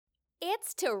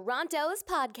It's Toronto's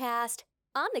podcast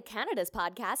on the Canada's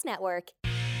Podcast Network.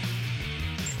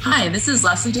 Hi, this is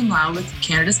Leslie Demlau with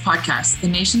Canada's Podcast, the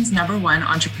nation's #1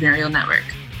 entrepreneurial network.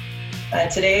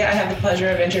 Today, I have the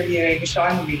pleasure of interviewing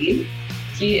Sean Reid.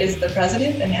 He is the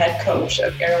president and head coach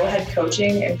of Arrowhead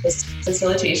Coaching and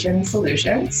Facilitation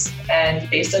Solutions, and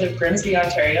based out of Grimsby,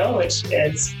 Ontario, which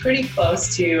is pretty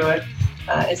close to,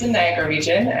 it's in Niagara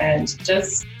region and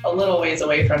just a little ways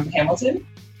away from Hamilton.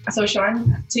 So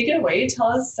Sean, take it away. Tell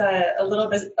us a little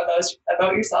bit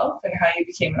about yourself and how you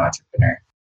became an entrepreneur.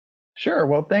 Sure.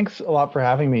 Well, thanks a lot for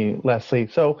having me, Leslie.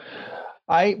 So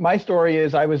my story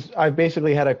is I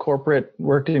basically had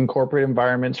worked in corporate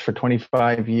environments for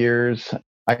 25 years.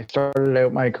 I started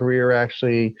out my career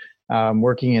actually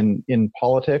working in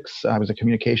politics. I was a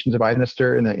communications advisor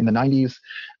minister in the 90s.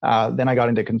 Then I got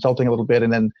into consulting a little bit,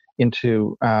 and then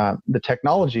into the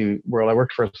technology world. I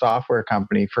worked for a software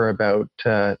company for about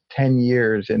 10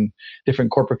 years in different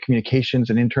corporate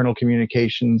communications and internal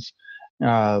communications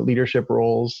leadership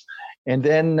roles. And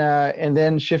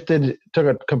then shifted, took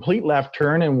a complete left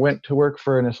turn and went to work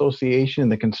for an association in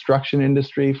the construction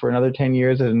industry for another 10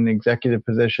 years at an executive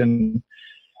position.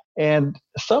 And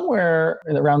somewhere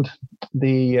around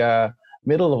the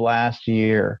middle of last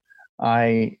year,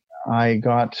 I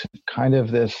got kind of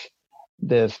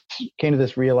came to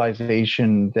this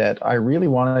realization that I really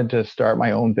wanted to start my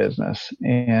own business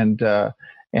and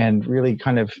really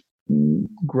kind of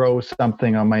grow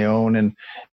something on my own. And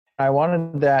I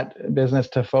wanted that business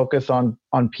to focus on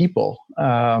people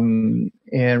and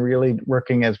really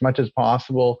working as much as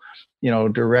possible,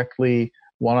 directly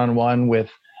one-on-one with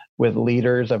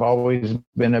leaders. I've always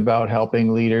been about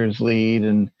helping leaders lead,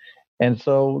 and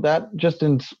so that just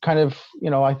in kind of,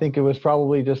 I think it was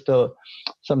probably just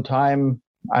some time,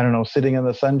 I don't know, sitting in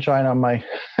the sunshine on my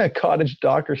cottage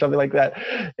dock or something like that,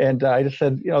 and I just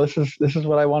said, this is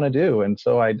what I want to do, and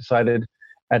so I decided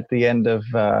at the end of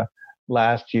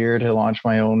last year to launch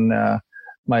my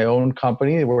own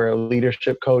company. We're a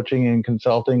leadership coaching and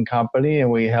consulting company,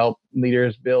 and we help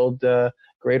leaders build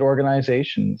great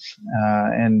organizations.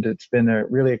 And it's been a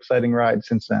really exciting ride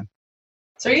since then.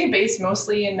 So are you based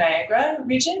mostly in Niagara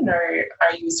region, or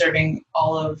are you serving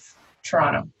all of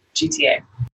Toronto, GTA?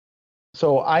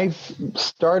 So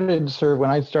when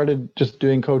I started just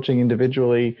doing coaching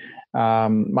individually,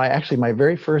 my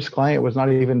very first client was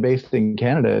not even based in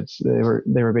Canada.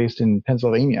 They were based in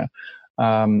Pennsylvania.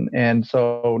 And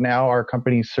so now our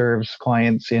company serves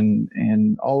clients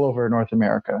in all over North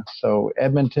America. So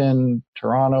Edmonton,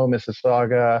 Toronto,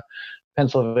 Mississauga,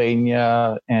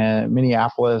 Pennsylvania, and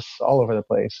Minneapolis, all over the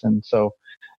place. And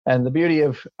the beauty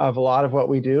of a lot of what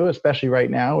we do, especially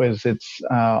right now, is it's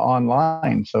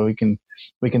online. So we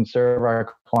can serve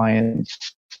our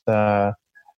clients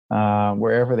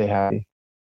wherever they have.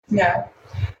 Yeah.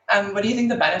 What do you think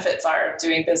the benefits are of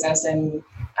doing business in,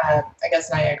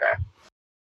 Niagara?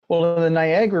 Well, in the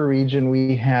Niagara region,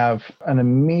 we have an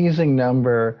amazing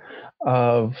number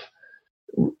of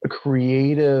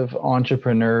creative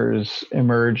entrepreneurs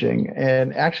emerging.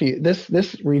 And actually,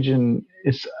 this region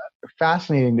is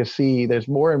fascinating to see. There's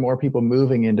more and more people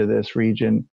moving into this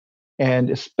region, and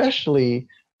especially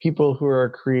people who are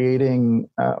creating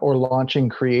or launching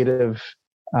creative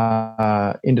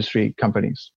industry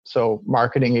companies. So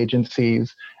marketing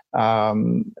agencies,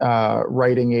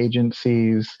 writing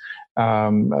agencies,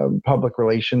 public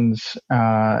relations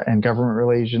and government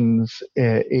relations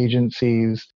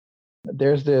agencies.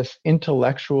 There's this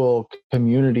intellectual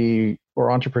community or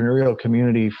entrepreneurial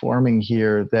community forming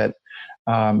here that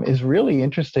is really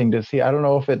interesting to see. I don't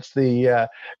know if it's the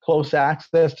close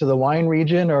access to the wine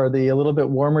region or the a little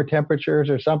bit warmer temperatures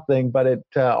or something, but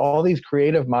all these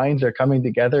creative minds are coming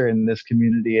together in this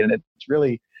community, and it's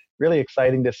really, really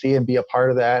exciting to see and be a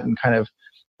part of that and kind of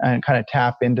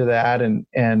tap into that.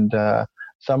 And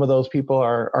some of those people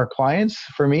are clients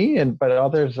for me, but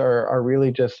others are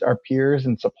really just our peers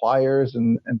and suppliers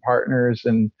and partners.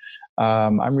 And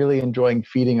I'm really enjoying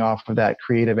feeding off of that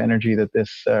creative energy that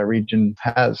this region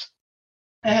has.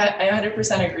 I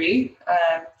 100% agree.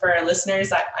 For our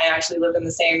listeners, I actually live in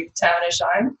the same town as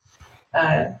Sean.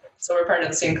 So we're part of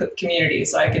the same community.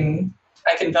 So I can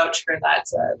vouch for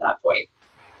that point.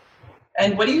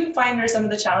 And what do you find are some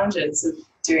of the challenges of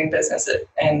doing business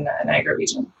in Niagara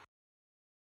region?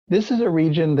 This is a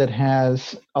region that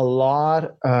has a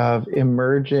lot of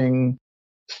emerging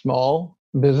small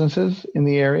businesses in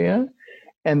the area.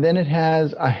 And then it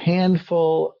has a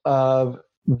handful of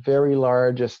very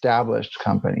large established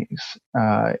companies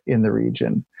in the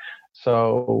region.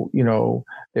 So,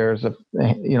 there's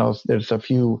a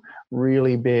few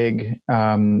really big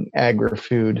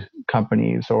agri-food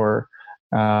companies or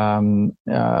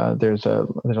There's a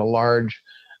large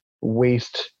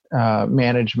waste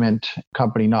management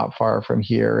company not far from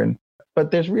here,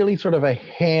 but there's really sort of a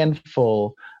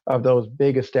handful of those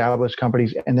big established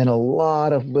companies, and then a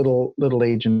lot of little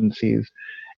agencies.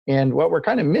 And what we're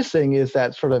kind of missing is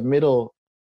that sort of middle.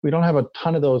 We don't have a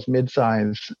ton of those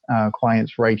mid-size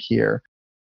clients right here.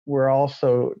 We're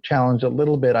also challenged a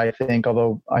little bit, I think,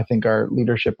 although I think our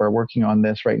leadership are working on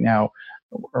this right now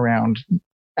around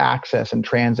access and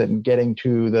transit and getting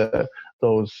to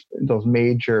those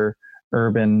major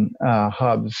urban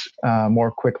hubs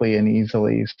more quickly and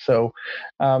easily. So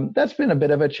that's been a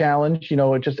bit of a challenge,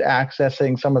 just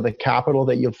accessing some of the capital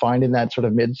that you'll find in that sort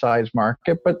of mid-sized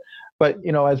market. But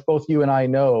as both you and I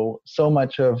know, so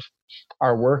much of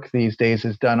our work these days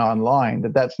is done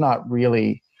online that's not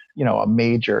really, a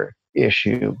major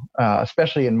issue,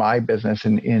 especially in my business,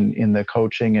 in the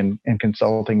coaching and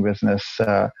consulting business.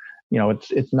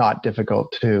 It's not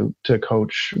difficult to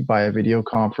coach by a video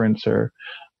conference or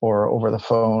over the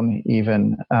phone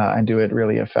even, and do it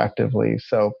really effectively.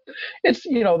 So it's,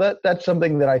 that's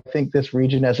something that I think this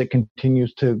region, as it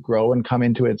continues to grow and come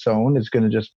into its own, is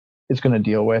going to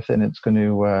deal with, and it's going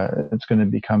to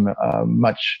become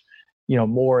much,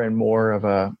 more and more of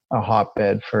a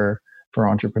hotbed for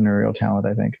entrepreneurial talent,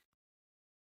 I think.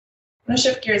 I'm going to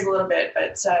shift gears a little bit,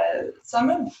 but some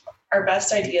of our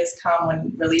best ideas come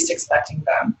when we're least expecting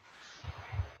them.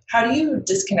 How do you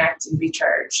disconnect and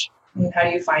recharge? And how do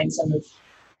you find some of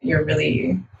your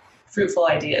really fruitful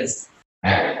ideas?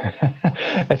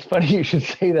 It's funny you should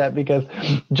say that, because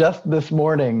just this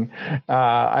morning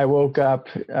I woke up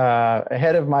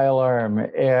ahead of my alarm,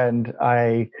 and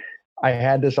I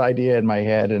had this idea in my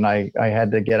head, and I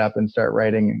had to get up and start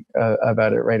writing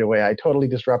about it right away. I totally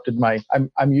disrupted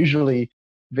I'm usually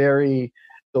very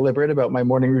deliberate about my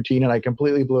morning routine, and I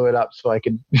completely blew it up so I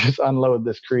could just unload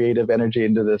this creative energy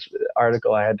into this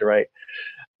article I had to write.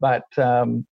 But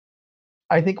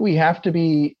I think we have to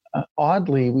be,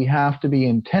 we have to be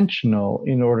intentional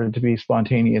in order to be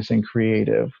spontaneous and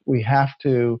creative. We have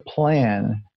to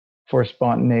plan for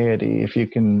spontaneity. If you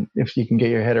can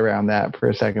get your head around that for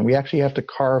a second, we actually have to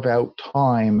carve out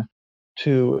time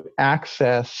to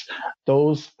access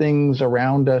those things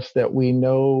around us that we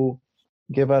know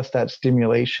give us that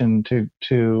stimulation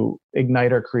to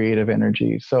ignite our creative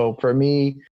energy. So for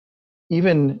me,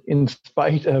 even in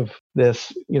spite of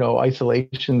this,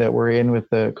 isolation that we're in with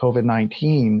the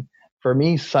COVID-19, for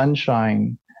me,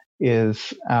 sunshine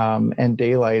is and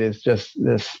daylight is just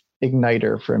this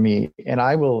igniter for me. And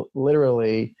I will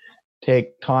literally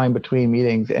take time between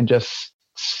meetings and just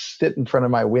sit in front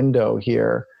of my window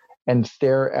here and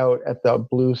stare out at the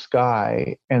blue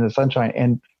sky and the sunshine.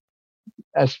 And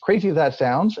as crazy as that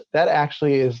sounds, that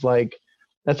actually is like,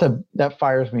 that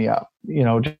fires me up,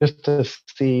 just to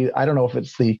see. I don't know if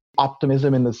it's the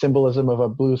optimism and the symbolism of a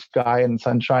blue sky and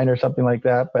sunshine or something like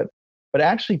that, but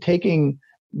actually taking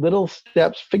little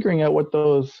steps, figuring out what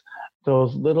those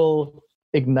little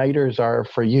igniters are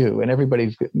for you, and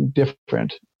everybody's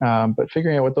different, but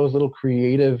figuring out what those little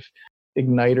creative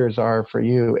igniters are for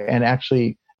you, and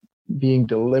actually being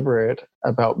deliberate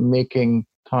about making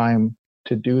time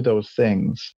to do those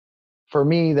things. For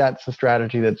me, that's a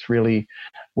strategy that's really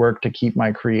worked to keep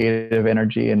my creative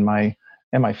energy and my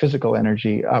physical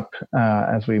energy up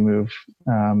as we move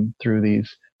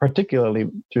particularly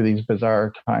through these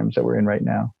bizarre times that we're in right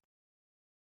now.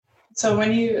 So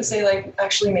when you say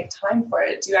actually make time for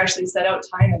it, do you actually set out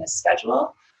time in a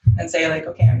schedule and say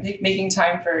okay, I'm making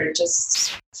time for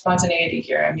just spontaneity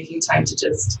here. I'm making time to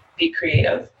just be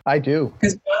creative? I do.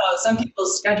 Because some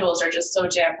people's schedules are just so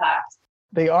jam-packed.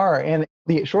 They are. And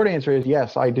the short answer is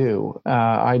yes, I do.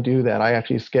 I do that. I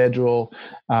actually schedule.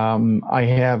 I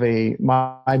have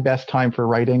my best time for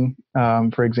writing,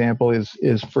 for example,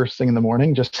 is first thing in the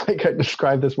morning, just like I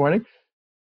described this morning.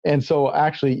 And so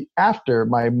actually after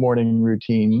my morning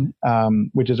routine,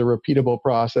 which is a repeatable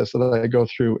process that I go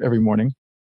through every morning,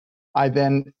 I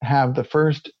then have the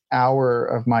first hour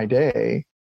of my day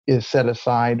is set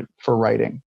aside for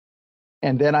writing.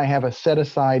 And then I have a set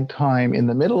aside time in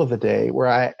the middle of the day where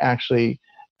I actually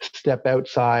step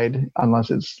outside, unless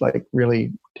it's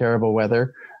really terrible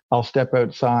weather. I'll step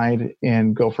outside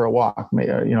and go for a walk.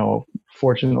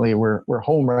 Fortunately, we're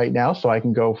home right now, so I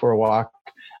can go for a walk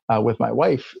with my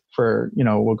wife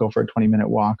we'll go for a 20-minute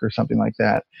walk or something like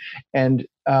that. And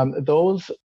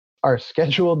those are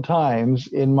scheduled times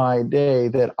in my day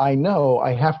that I know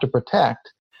I have to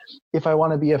protect if I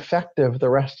want to be effective the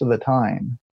rest of the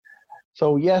time.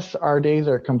 So yes, our days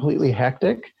are completely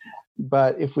hectic,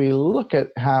 but if we look at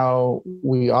how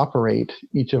we operate,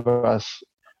 each of us,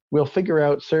 we'll figure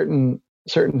out certain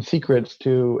certain secrets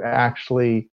to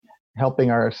actually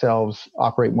helping ourselves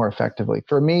operate more effectively.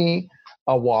 For me,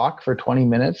 a walk for 20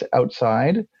 minutes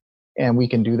outside, and we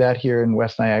can do that here in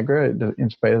West Niagara in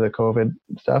spite of the COVID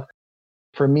stuff.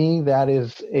 For me, that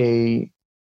is a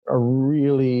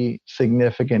really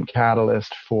significant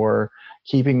catalyst for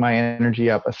keeping my energy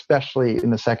up, especially in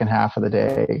the second half of the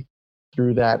day,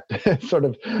 through that sort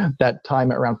of that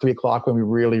time at around 3 o'clock when we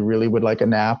really would like a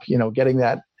nap. Getting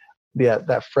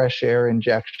that fresh air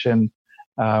injection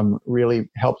really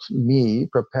helps me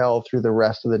propel through the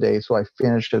rest of the day, so I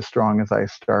finish as strong as I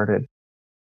started.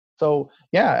 So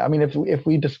yeah, I mean, if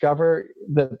we discover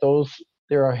that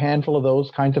there are a handful of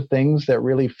those kinds of things that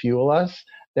really fuel us,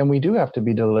 then we do have to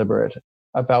be deliberate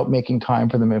about making time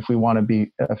for them if we want to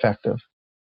be effective.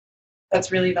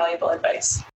 That's really valuable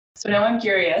advice. So now I'm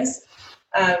curious,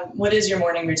 what is your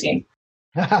morning routine?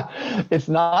 It's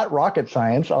not rocket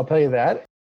science, I'll tell you that.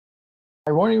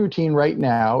 My morning routine right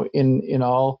now, in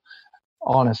all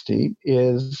honesty,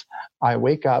 is I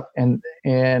wake up and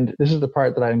this is the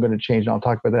part that I'm going to change, and I'll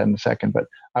talk about that in a second, but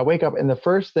I wake up and the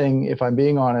first thing, if I'm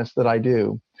being honest, that I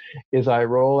do is I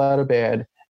roll out of bed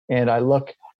and I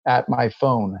look at my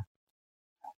phone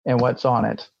and what's on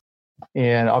it.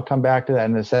 And I'll come back to that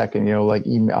in a second, like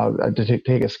email, I'll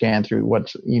take a scan through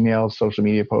what's emails, social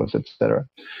media posts, etc.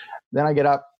 Then I get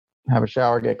up, have a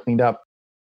shower, get cleaned up,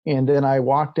 and then I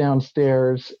walk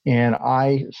downstairs and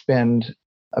I spend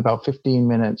about 15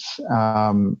 minutes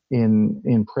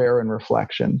in prayer and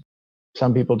reflection.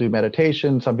 Some people do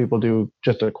meditation. Some people do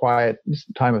just a quiet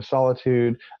time of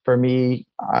solitude. For me,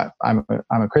 I'm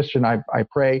a Christian. I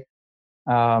pray,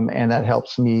 and that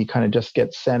helps me kind of just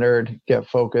get centered, get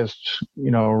focused.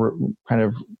 Kind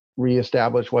of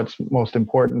reestablish what's most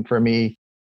important for me,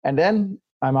 and then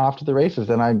I'm off to the races.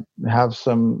 Then I have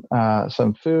some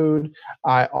food.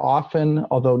 I often,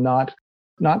 although not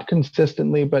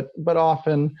consistently, but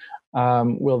often,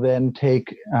 will then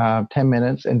take 10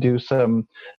 minutes and do some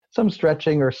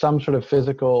stretching or some sort of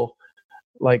physical,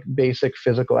 like basic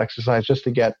physical exercise, just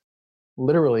to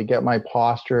literally get my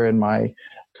posture and my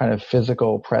kind of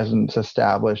physical presence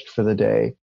established for the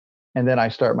day. And then I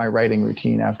start my writing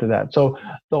routine after that. So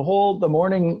the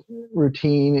morning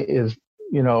routine is,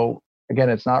 again,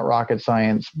 it's not rocket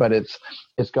science, but it's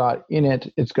got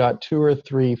 2 or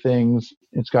 3 things.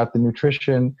 It's got the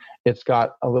nutrition, it's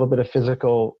got a little bit of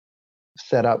physical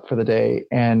setup for the day,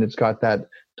 and it's got that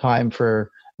time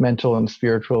for mental and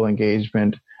spiritual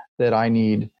engagement that I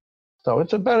need. So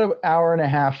it's about an hour and a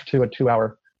half to a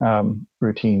 2-hour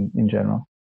routine in general.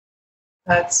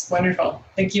 That's wonderful.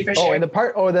 Thank you for sharing. And the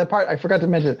part I forgot to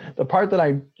mention, the part that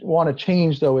I want to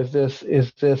change though is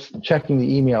this checking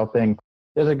the email thing.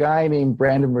 There's a guy named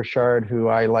Brandon Burchard who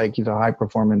I like. He's a high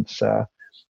performance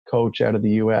coach out of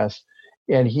the US.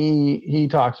 And he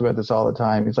talks about this all the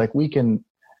time. He's like,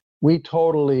 we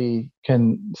totally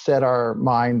can set our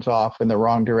minds off in the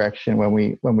wrong direction when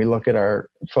we look at our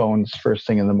phones first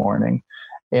thing in the morning.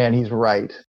 And he's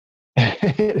right.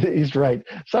 He's right.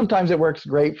 Sometimes it works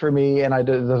great for me and it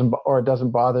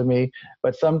doesn't bother me.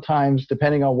 But sometimes,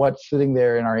 depending on what's sitting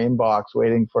there in our inbox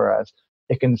waiting for us,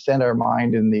 it can send our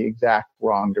mind in the exact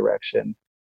wrong direction.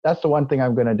 That's the one thing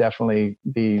I'm going to definitely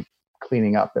be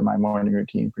cleaning up in my morning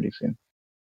routine pretty soon.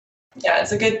 Yeah,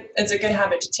 it's a good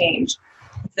habit to change.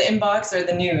 It's the inbox or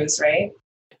the news, right?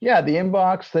 Yeah, the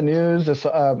inbox, the news,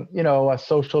 a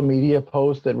social media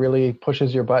post that really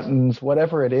pushes your buttons,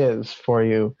 whatever it is for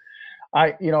you.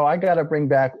 I got to bring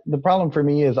back, the problem for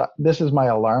me is this is my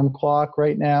alarm clock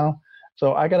right now.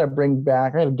 So I got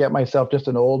to get myself just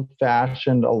an old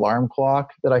fashioned alarm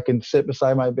clock that I can sit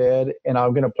beside my bed, and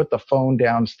I'm going to put the phone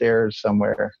downstairs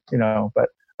somewhere, but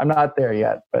I'm not there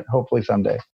yet, but hopefully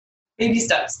someday. Baby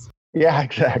steps. Yeah,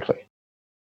 exactly.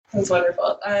 That's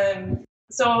wonderful.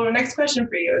 So next question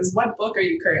for you is, what book are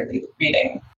you currently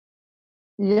reading?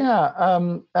 Yeah,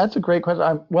 that's a great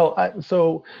question.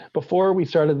 So before we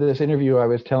started this interview, I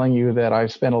was telling you that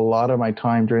I've spent a lot of my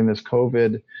time during this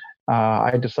COVID.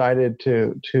 I decided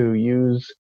to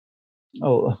use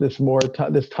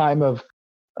this time of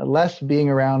less being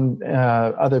around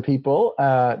other people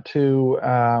to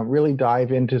really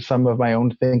dive into some of my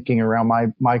own thinking around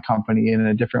my company in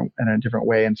a different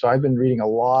way. And so I've been reading a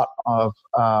lot of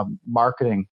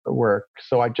marketing work.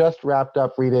 So I just wrapped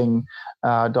up reading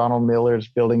Donald Miller's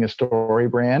Building a Story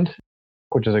Brand,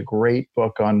 which is a great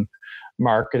book on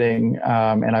marketing.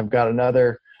 And I've got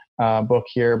another book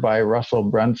here by Russell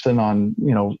Brunson on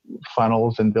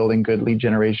funnels and building good lead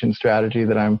generation strategy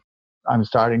that I'm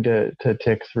starting to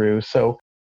tick through. So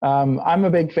I'm a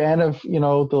big fan of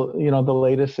the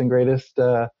latest and greatest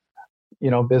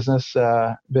business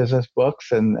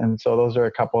books, and so those are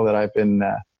a couple that I've been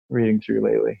reading through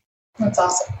lately. That's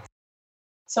awesome.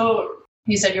 So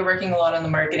you said you're working a lot on the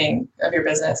marketing of your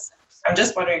business. I'm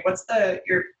just wondering, what's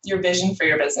your vision for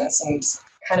your business and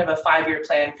kind of a 5-year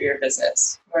plan for your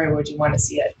business? Where would you want to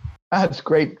see it? That's a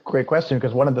great question,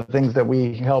 because one of the things that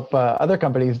we help other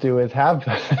companies do is have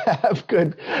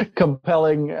good,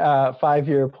 compelling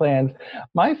 5-year plans.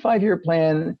 My 5-year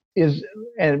plan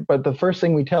but the first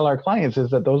thing we tell our clients is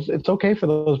that it's okay for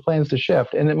those plans to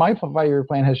shift. And my 5-year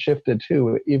plan has shifted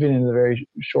too, even in the very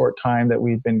short time that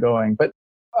we've been going. But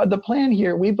the plan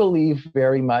here, we believe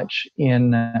very much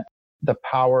in the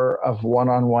power of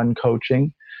one-on-one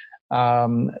coaching.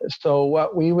 So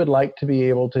what we would like to be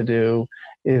able to do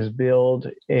is build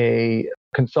a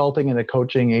consulting and a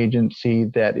coaching agency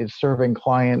that is serving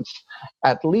clients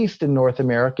at least in North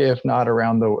America, if not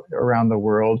around the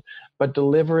world, but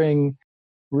delivering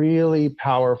really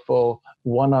powerful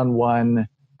one-on-one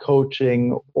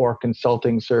coaching or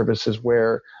consulting services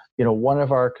where, one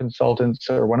of our consultants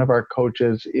or one of our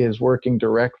coaches is working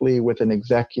directly with an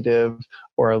executive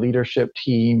or a leadership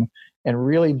team and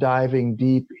really diving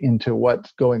deep into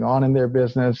what's going on in their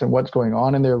business and what's going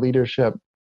on in their leadership,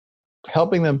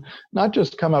 helping them not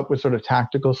just come up with sort of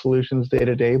tactical solutions day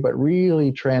to day, but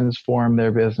really transform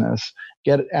their business,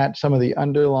 get at some of the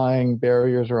underlying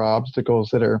barriers or obstacles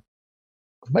that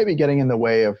might be getting in the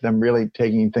way of them really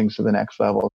taking things to the next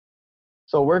level.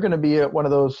 So we're going to be at one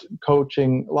of those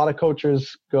coaching. A lot of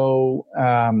coaches go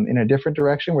in a different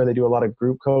direction where they do a lot of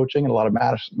group coaching and a lot of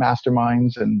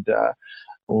masterminds and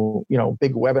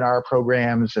big webinar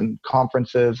programs and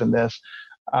conferences and this.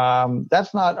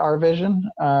 That's not our vision.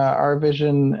 Our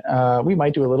vision, we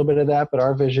might do a little bit of that, but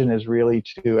our vision is really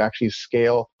to actually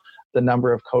scale the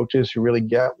number of coaches who really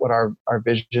get what our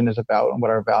vision is about and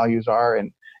what our values are,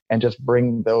 and just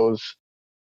bring those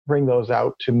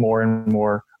out to more and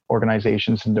more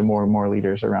organizations and to more and more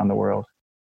leaders around the world.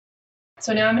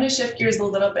 So now I'm going to shift gears a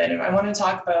little bit, and I want to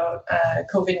talk about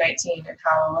COVID-19 and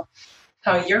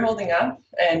how you're holding up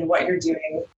and what you're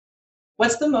doing.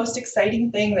 What's the most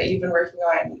exciting thing that you've been working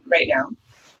on right now?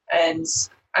 And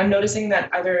I'm noticing that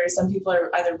some people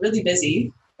are either really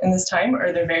busy in this time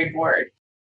or they're very bored.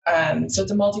 So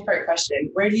it's a multi-part question.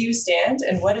 Where do you stand,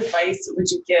 and what advice would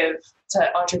you give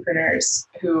to entrepreneurs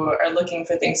who are looking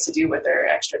for things to do with their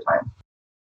extra time?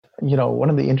 One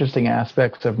of the interesting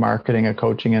aspects of marketing a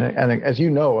coaching, and as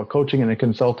you know, a coaching and a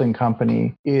consulting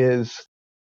company is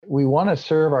we want to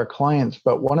serve our clients,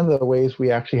 but one of the ways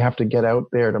we actually have to get out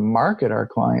there to market our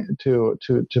client to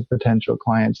potential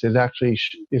clients is actually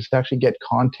get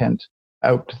content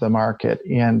out to the market,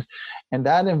 and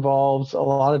that involves a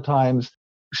lot of times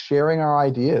sharing our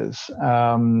ideas,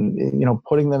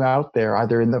 putting them out there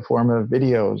either in the form of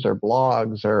videos or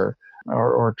blogs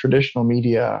or traditional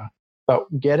media, but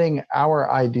getting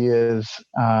our ideas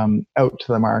out to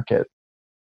the market.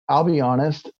 I'll be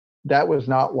honest, that was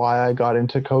not why I got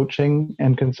into coaching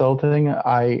and consulting.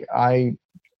 I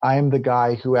am the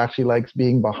guy who actually likes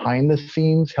being behind the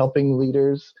scenes, helping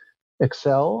leaders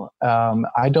excel.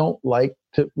 I don't like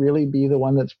to really be the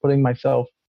one that's putting myself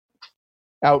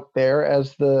out there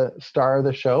as the star of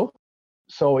the show.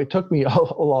 So it took me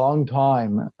a long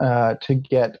time to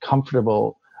get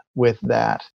comfortable with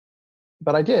that.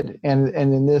 But I did, and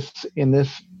in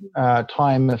this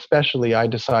time especially, I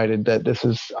decided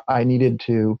that I needed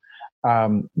to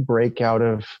break out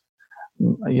of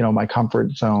my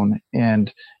comfort zone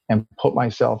and put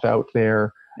myself out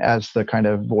there as the kind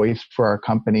of voice for our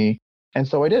company. And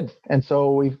so I did. And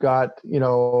so we've got I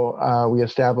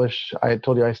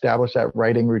told you I established that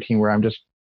writing routine where I'm just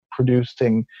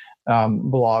producing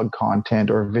blog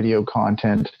content or video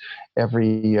content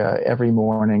every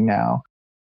morning now.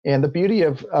 And the beauty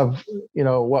of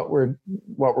what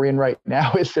we're in right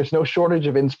now is there's no shortage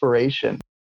of inspiration.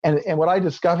 And what I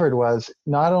discovered was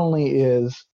not only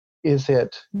is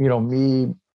it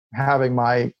me having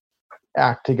my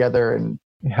act together and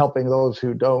helping those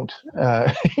who don't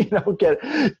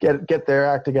get their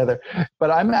act together,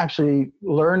 but I'm actually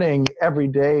learning every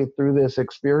day through this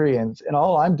experience, and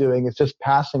all I'm doing is just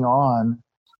passing on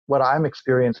what I'm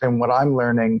experiencing, what I'm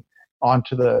learning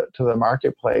onto the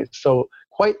marketplace. So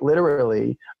quite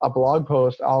literally, a blog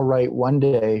post I'll write one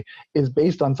day is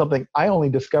based on something I only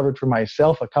discovered for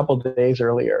myself a couple of days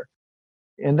earlier.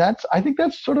 And I think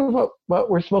that's sort of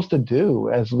what we're supposed to do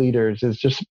as leaders, is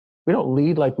just, we don't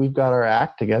lead like we've got our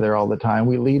act together all the time.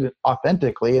 We lead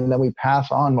authentically, and then we pass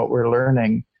on what we're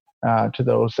learning to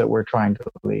those that we're trying to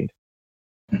lead.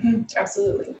 Mm-hmm,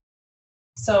 absolutely.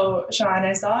 So, Sean,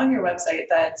 I saw on your website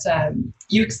that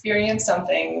you experienced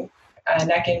a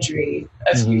neck injury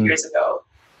a few years ago.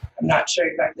 I'm not sure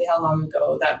exactly how long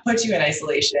ago, that put you in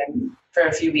isolation for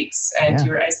a few weeks, and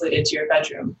you were isolated to your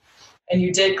bedroom. And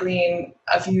you did glean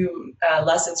a few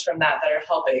lessons from that are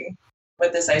helping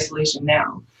with this isolation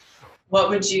now.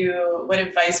 What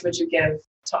advice would you give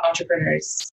to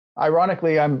entrepreneurs?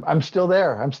 Ironically, I'm still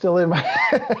there. I'm still in my,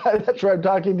 that's where I'm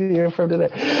talking to you from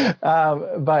today.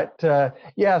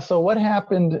 So what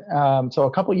happened, so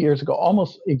a couple of years ago,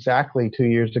 almost exactly 2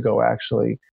 years ago,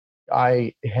 actually,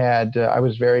 I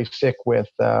was very sick with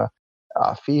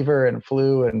fever and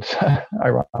flu, and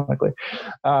ironically,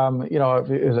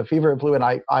 it was a fever and flu, and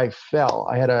I fell.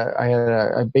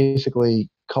 I basically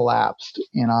collapsed,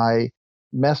 and I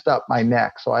messed up my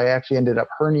neck. So I actually ended up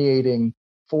herniating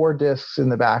 4 discs in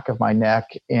the back of my neck.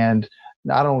 And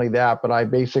not only that, but I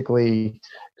basically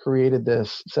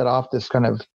set off this kind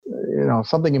of,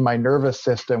 something in my nervous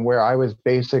system where I was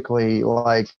basically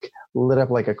like lit up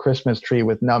like a Christmas tree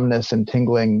with numbness and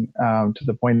tingling to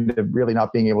the point of really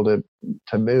not being able to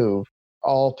move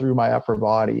all through my upper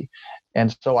body.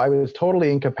 And so I was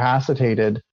totally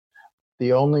incapacitated.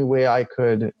 The only way I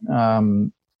could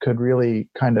really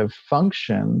kind of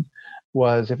function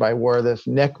was if I wore this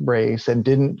neck brace and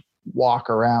didn't walk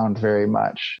around very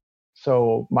much.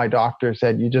 So my doctor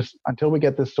said, until we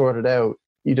get this sorted out,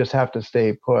 you just have to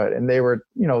stay put. And they were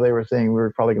saying we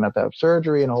were probably going to have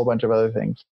surgery and a whole bunch of other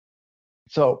things.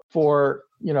 So for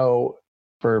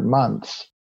months,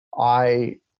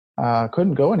 I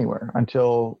couldn't go anywhere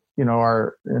until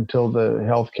the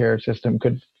healthcare system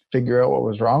could figure out what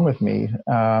was wrong with me,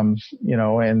 and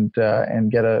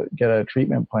get a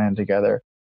treatment plan together.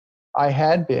 I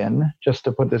had been, just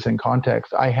to put this in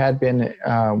context,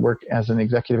 work as an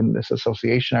executive in this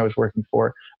association I was working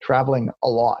for, traveling a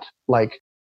lot, like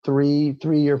three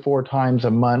or 4 times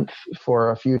a month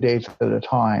for a few days at a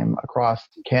time across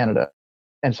Canada.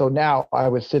 And so now I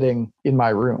was sitting in my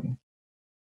room,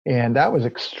 and that was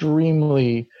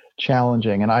extremely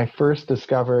challenging. And I first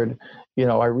discovered, it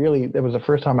was the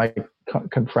first time I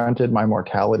confronted my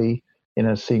mortality in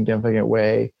a significant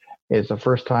way. It's the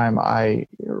first time I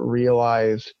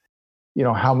realized,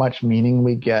 how much meaning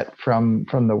we get from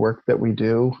the work that we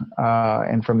do,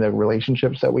 and from the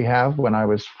relationships that we have, when I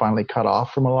was finally cut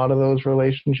off from a lot of those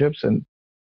relationships. And,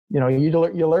 you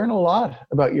learn a lot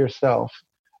about yourself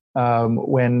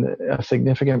when a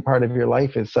significant part of your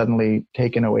life is suddenly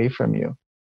taken away from you.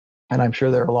 And I'm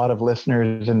sure there are a lot of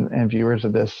listeners and viewers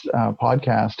of this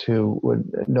podcast who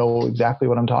would know exactly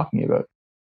what I'm talking about.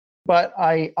 But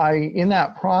I in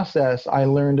that process, I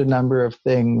learned a number of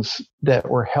things that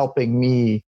were helping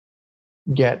me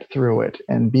get through it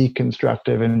and be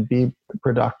constructive and be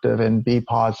productive and be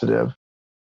positive.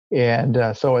 And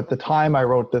so at the time I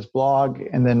wrote this blog,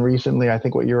 and then recently, I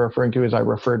think what you're referring to is I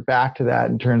referred back to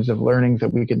that in terms of learnings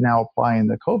that we could now apply in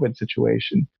the COVID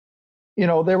situation.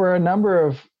 There were a number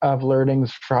of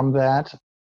learnings from that.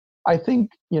 I think,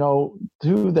 2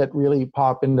 that really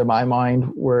pop into my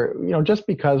mind were, just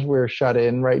because we're shut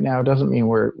in right now doesn't mean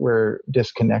we're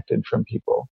disconnected from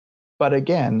people. But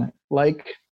again, like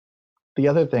the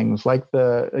other things, like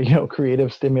the,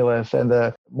 creative stimulus and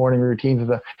the morning routines,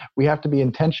 we have to be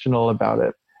intentional about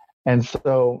it. And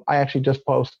so I actually just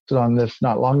posted on this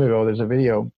not long ago. There's a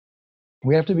video.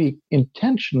 We have to be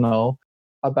intentional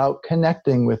about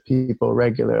connecting with people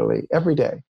regularly every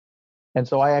day. And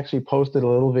so I actually posted a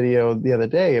little video the other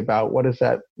day about what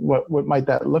might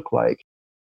that look like.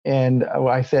 And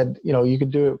I said, you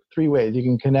could do it 3 ways. You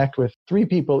can connect with 3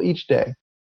 people each day.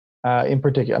 In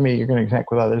particular, I mean, you're going to connect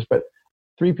with others, but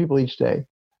 3 people each day.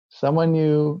 Someone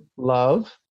you love,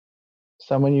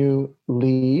 someone you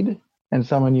lead, and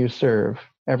someone you serve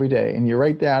every day. And you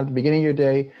write down at the beginning of your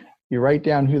day, you write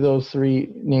down who those 3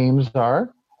 names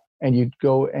are, and you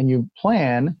go and you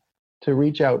plan to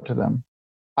reach out to them.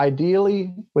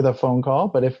 Ideally with a phone call,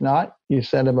 but if not, you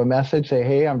send them a message, say,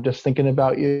 hey, I'm just thinking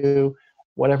about you,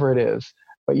 whatever it is.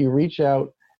 But you reach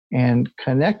out and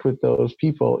connect with those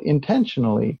people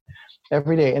intentionally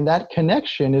every day. And that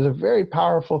connection is a very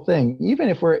powerful thing. Even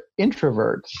if we're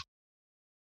introverts,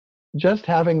 just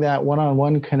having that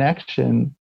one-on-one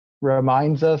connection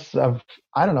reminds us of,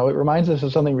 it reminds us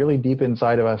of something really deep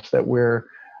inside of us, that we're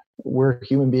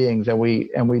human beings, and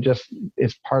we just,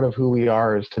 it's part of who we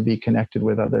are, is to be connected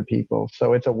with other people.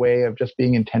 So it's a way of just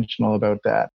being intentional about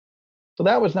that. So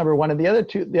that was number 1. And the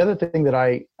other thing that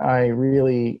I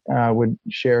really would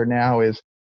share now is,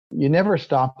 you never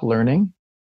stop learning.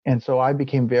 And so I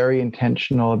became very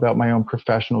intentional about my own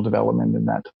professional development in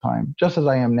that time, just as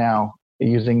I am now,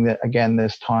 using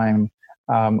this time.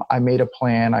 I made a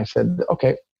plan. I said,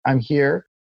 okay, I'm here.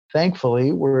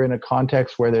 Thankfully, we're in a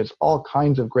context where there's all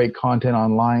kinds of great content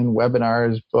online,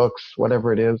 webinars, books,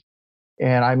 whatever it is.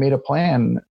 And I made a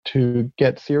plan to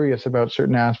get serious about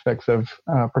certain aspects of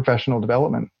professional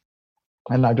development.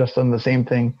 And I've just done the same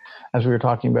thing as we were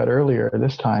talking about earlier.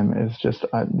 This time is just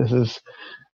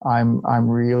I'm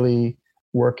really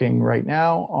working right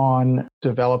now on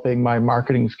developing my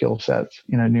marketing skill sets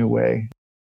in a new way.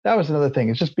 That was another thing.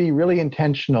 Is just be really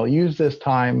intentional. Use this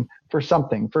time for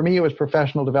something. For me, it was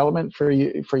professional development. For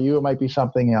you, it might be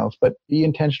something else. But be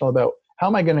intentional about how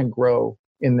am I going to grow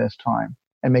in this time,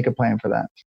 and make a plan for that.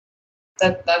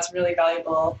 That's really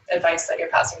valuable advice that you're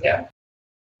passing down.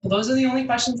 Well, those are the only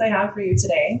questions I have for you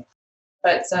today.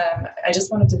 But I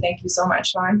just wanted to thank you so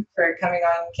much, Sean, for coming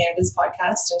on Canada's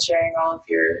podcast and sharing all of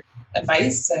your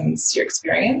advice and your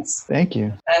experience. Thank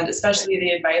you. And especially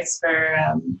the advice for,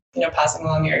 passing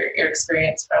along your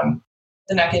experience from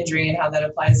the neck injury and how that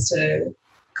applies to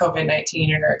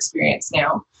COVID-19 and our experience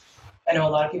now. I know a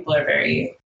lot of people are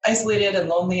very isolated and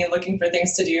lonely and looking for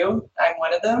things to do. I'm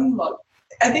one of them. Well,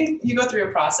 I think you go through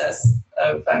a process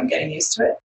of getting used to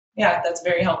it. Yeah, that's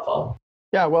very helpful.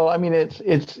 Yeah, well, I mean,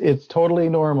 it's totally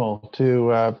normal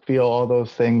to feel all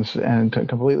those things, and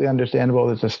completely understandable.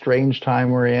 It's a strange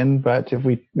time we're in, but if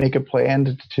we make a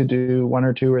plan to do 1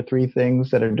 or 2 or 3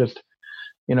 things that are just,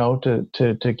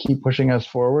 to keep pushing us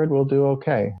forward, we'll do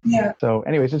okay. Yeah. So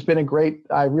anyways, it's been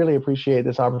I really appreciate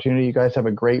this opportunity. You guys have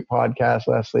a great podcast,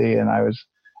 Leslie, and I was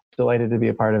delighted to be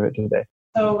a part of it today.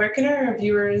 So where can our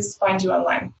viewers find you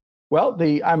online? Well,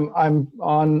 I'm on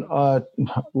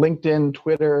LinkedIn,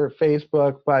 Twitter,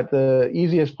 Facebook, but the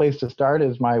easiest place to start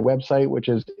is my website, which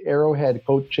is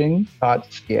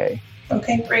arrowheadcoaching.ca.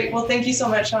 Okay, great. Well, thank you so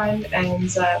much, Sean,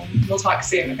 and we'll talk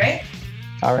soon, okay?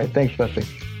 All right. Thanks, Leslie.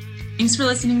 Thanks for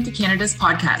listening to Canada's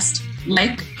podcast.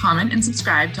 Like, comment, and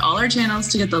subscribe to all our channels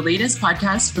to get the latest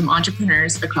podcasts from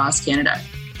entrepreneurs across Canada.